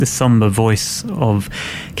the somber voice of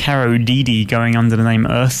Caro Didi going under the name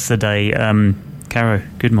Ursidae. Caro,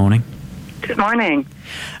 good morning. Good morning.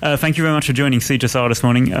 Thank you very much for joining CJSR this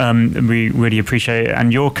morning. We really appreciate it.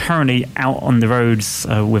 And you're currently out on the roads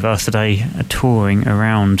with Ursidae, touring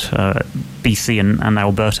around BC and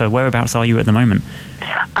Alberta. Whereabouts are you at the moment?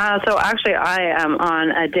 So actually, I am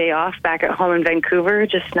on a day off back at home in Vancouver,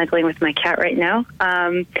 just snuggling with my cat right now.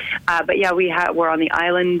 But yeah, we're on the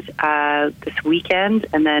island this weekend,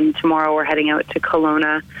 and then tomorrow we're heading out to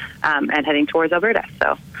Kelowna and heading towards Alberta.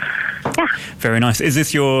 So, yeah. Very nice. Is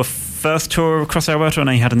this your first tour across Alberta? I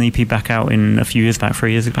know you had an EP back out in a few years back,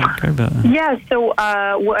 3 years ago. But yeah, so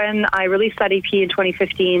when I released that EP in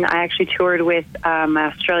 2015, I actually toured with my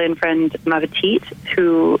Australian friend Mavatit,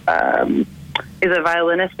 who is a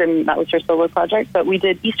violinist, and that was her solo project. But we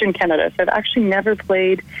did Eastern Canada, so I've actually never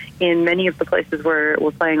played in many of the places we're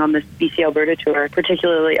playing on this BC Alberta tour,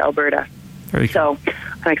 particularly Alberta. Very cool. So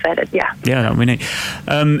I'm excited, yeah. Yeah, that would be neat.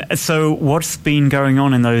 So what's been going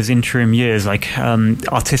on in those interim years, like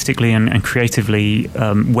artistically and creatively?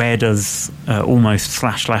 Where does Almost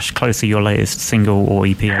 / Closer, your latest single or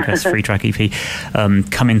EP, I guess, 3-track EP,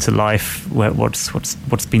 come into life?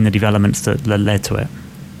 What's been the developments that led to it?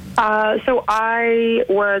 So I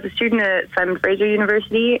was a student at Simon Fraser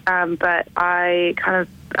University, but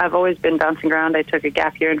I've always been bouncing around. I took a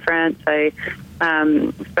gap year in France. I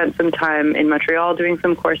spent some time in Montreal doing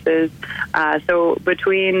some courses. So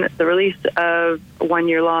between the release of 1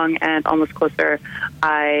 Year Long and Almost Closer,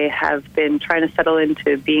 I have been trying to settle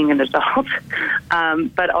into being an adult.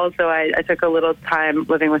 But also I took a little time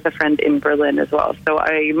living with a friend in Berlin as well. So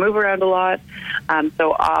I move around a lot.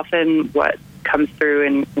 So often what comes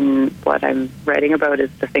through in what I'm writing about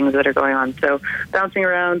is the things that are going on. So bouncing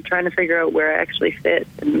around, trying to figure out where I actually fit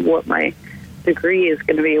and what my degree is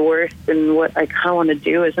going to be worth and what I kind of want to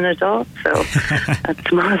do as an adult. So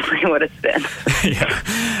that's mostly what it's been.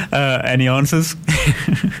 Yeah. Any answers?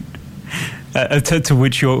 To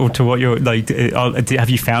what you're like, have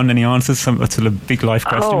you found any answers to the big life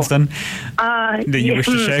questions then that you wish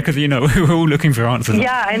to share? Because we're all looking for answers.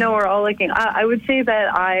 Yeah, I know we're all looking. I would say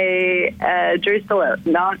that I drew still out,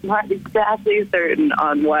 not exactly certain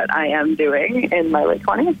on what I am doing in my late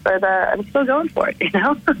 20s, but I'm still going for it.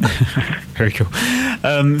 Very cool.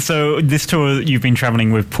 So this tour, you've been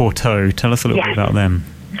traveling with Porto. Tell us a little bit about them.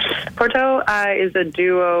 Porto is a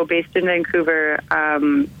duo based in Vancouver.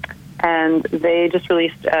 And they just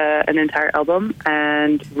released an entire album,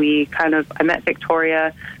 and I met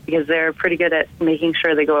Victoria because they're pretty good at making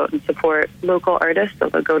sure they go out and support local artists. So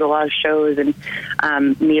they'll go to a lot of shows and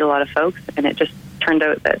meet a lot of folks, and it just turned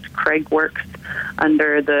out that Craig works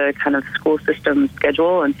under the kind of school system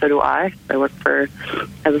schedule, and so do I. I work as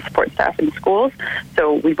a support staff in schools.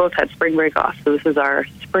 So we both had spring break off. So this is our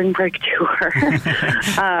spring break tour.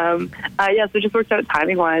 So it just works out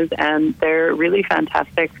timing-wise, and they're really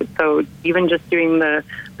fantastic. So even just doing the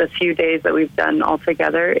few days that we've done all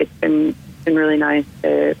together, it's been really nice.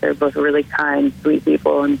 They're both really kind, sweet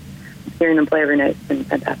people, and hearing them play every night has been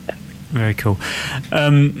fantastic. Very cool.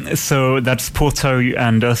 So that's Porto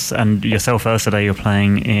and us and yourself, Ursidae. You're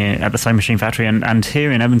playing at the Sewing Machine Factory, and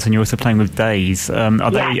here in Edmonton, you're also playing with Days.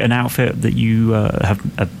 Are they an outfit that you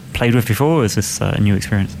have played with before, or is this a new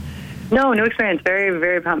experience? No, new experience. Very,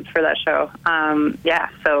 very pumped for that show.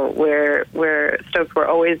 So we're stoked. We're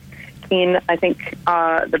always keen. I think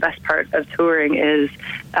the best part of touring is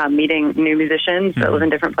meeting new musicians that live in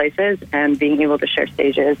different places and being able to share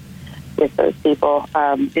stages with those people.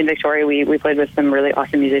 In Victoria, we played with some really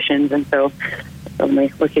awesome musicians, and so I'm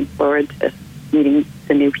looking forward to meeting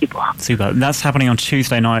the new people. Super. That's happening on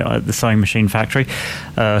Tuesday night at the Sewing Machine Factory.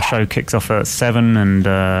 Show kicks off at 7, and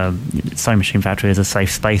Sewing Machine Factory is a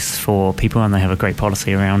safe space for people, and they have a great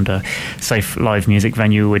policy around a safe live music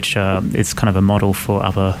venue, which is kind of a model for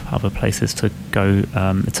other places to go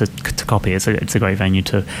to copy. It's a great venue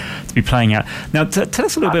to be playing at. Now, tell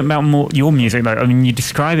us a little bit about your music, though. I mean, you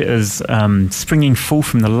describe it as springing forth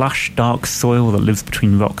from the lush, dark soil that lives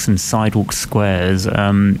between rocks and sidewalk squares,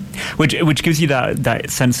 which gives you that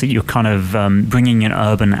sense that you're kind of bringing in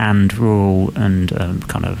urban and rural and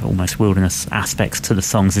kind of almost wilderness aspects to the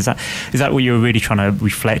songs. Is that what you're really trying to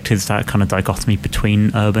reflect? Is that kind of dichotomy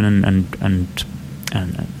between urban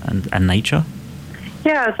and nature?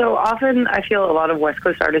 Yeah, so often I feel a lot of West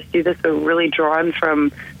Coast artists do this. They're really drawn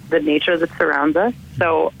from the nature that surrounds us.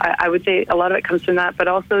 So I would say a lot of it comes from that, but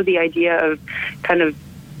also the idea of kind of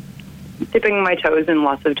dipping my toes in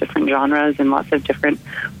lots of different genres and lots of different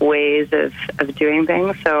ways of doing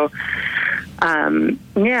things. So,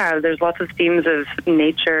 there's lots of themes of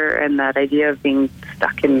nature and that idea of being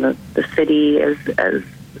stuck in the city as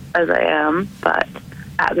I am, but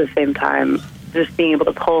at the same time, just being able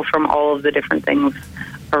to pull from all of the different things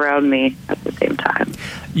around me at the same time.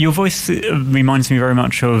 Your voice reminds me very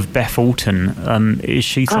much of Beth Orton. Is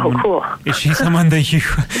she someone? Oh, cool. Is she someone that you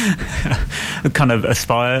kind of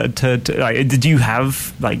aspire to like, did you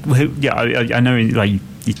have like? I know like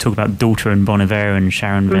you talk about Daughter and Bon Iver and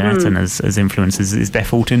Sharon Van Etten as influences. Is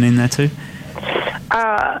Beth Orton in there too?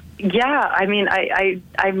 Yeah, I mean,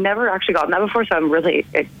 I've never actually gotten that before, so I'm really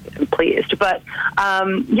pleased. But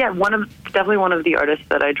yeah, definitely one of the artists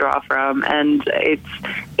that I draw from, and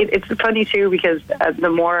it's funny too because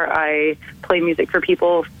the more I play music for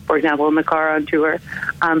people, for example, in the car on tour,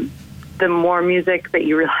 the more music that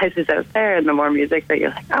you realize is out there, and the more music that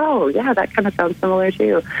you're like, oh yeah, that kind of sounds similar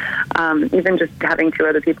too. Even just having two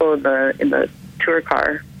other people in the tour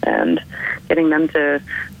car and getting them to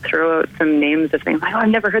throw out some names of things like, oh, I've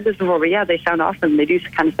never heard this before, but yeah, they sound awesome. They do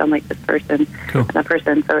kind of sound like this person and that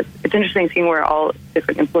person. So it's interesting seeing where all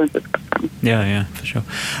different influences come from. Yeah, for sure.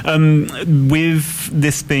 With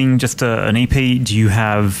this being just an EP, do you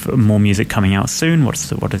have more music coming out soon? What's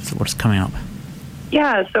coming up?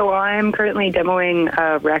 Yeah, so I'm currently demoing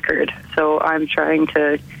a record. So I'm trying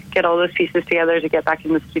to get all those pieces together to get back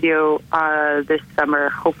in the studio this summer,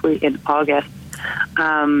 hopefully in August.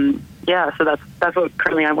 Yeah, so that's what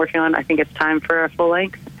currently I'm working on. I think it's time for a full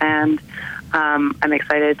length, and I'm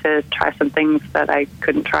excited to try some things that I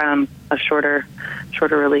couldn't try on a shorter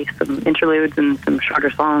release, some interludes and some shorter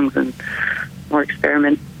songs and more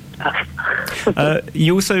experiment stuff.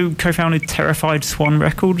 You also co-founded Terrified Swan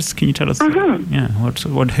Records. Can you tell us? Yeah,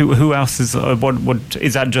 who else is? What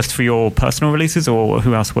is that? Just for your personal releases, or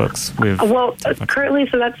who else works with? Well, currently,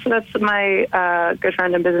 so that's my good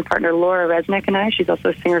friend and business partner Laura Resnick and I. She's also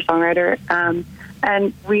a singer-songwriter,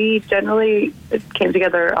 and we generally came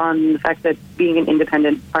together on the fact that being an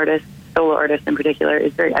independent artist, solo artist in particular,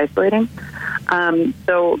 is very isolating.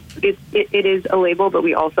 So it is a label, but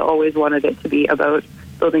we also always wanted it to be about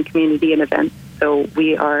building community and events. So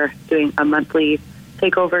we are doing a monthly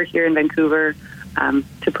takeover here in Vancouver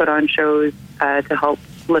to put on shows to help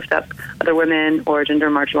lift up other women or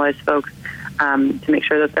gender marginalized folks to make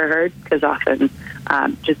sure that they're heard, because often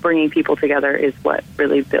just bringing people together is what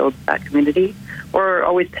really builds that community. We're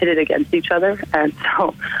always pitted against each other, and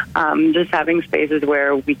so just having spaces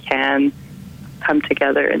where we can come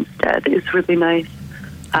together instead is really nice.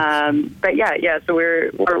 But yeah, so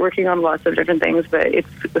we're working on lots of different things, but it's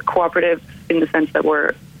cooperative in the sense that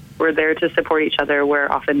we're there to support each other,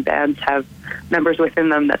 where often bands have members within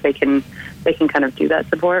them that they can kind of do that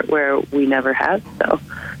support where we never have. So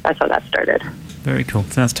that's how that started. Very cool.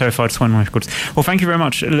 So that's Terrified Swan Records. Well, thank you very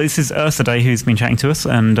much. This is ursidae who's been chatting to us,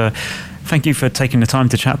 and thank you for taking the time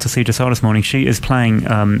to chat to CJSR this morning. She is playing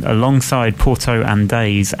alongside Porto and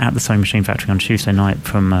Days at the Sewing Machine Factory on Tuesday night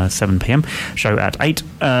from 7 p.m. Show at 8,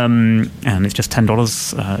 and it's just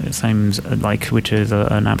 $10. It seems like, which is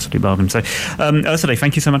an absolute bargain. So, ursidae,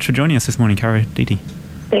 thank you so much for joining us this morning, Cara Didi.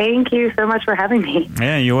 Thank you so much for having me.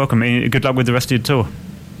 Yeah, you're welcome. Good luck with the rest of your tour.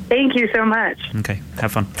 Thank you so much. Okay,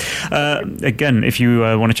 have fun. Again, if you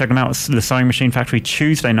want to check them out, it's the Sewing Machine Factory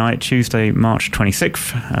Tuesday night, Tuesday, March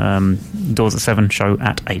 26th. Doors at 7, show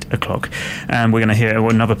at 8 o'clock. And we're going to hear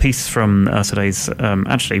another piece from ursidae's.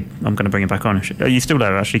 Actually, I'm going to bring it back on. Are you still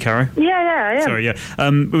there, actually, Caro? Yeah. Sorry, yeah.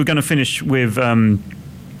 We're going to finish with...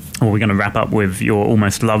 we're going to wrap up with your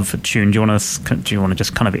Almost Love tune. Do you want to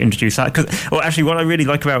just kind of introduce that? Well, actually, what I really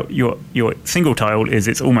like about your single title is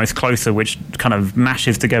it's Almost Closer, which kind of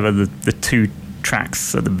mashes together the two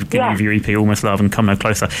tracks at the beginning of your EP, Almost Love and Come No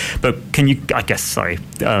Closer. But can you, I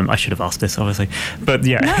should have asked this, obviously. But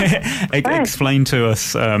yeah, explain to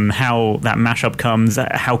us how that mashup comes,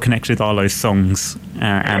 how connected are those songs,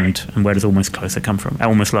 and where does Almost Closer come from?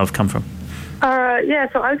 Almost Love come from?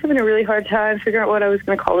 So I was having a really hard time figuring out what I was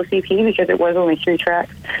going to call this EP because it was only 3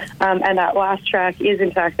 tracks. And that last track is,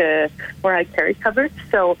 in fact, where I carry cover.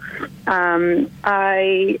 So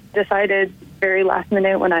I decided very last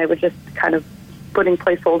minute when I was just kind of putting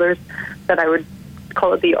placeholders that I would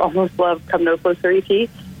call it the Almost Love Come No Closer EP,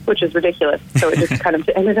 which is ridiculous. So it just kind of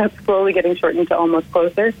ended up slowly getting shortened to Almost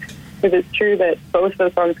Closer, because it's true that both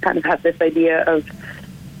those songs kind of have this idea of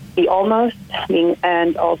the almost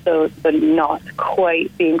and also the not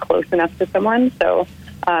quite being close enough to someone. So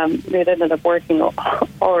it ended up working all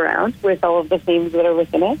around with all of the themes that are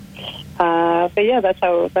within it. But yeah, that's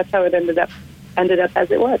how it ended up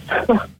as it was.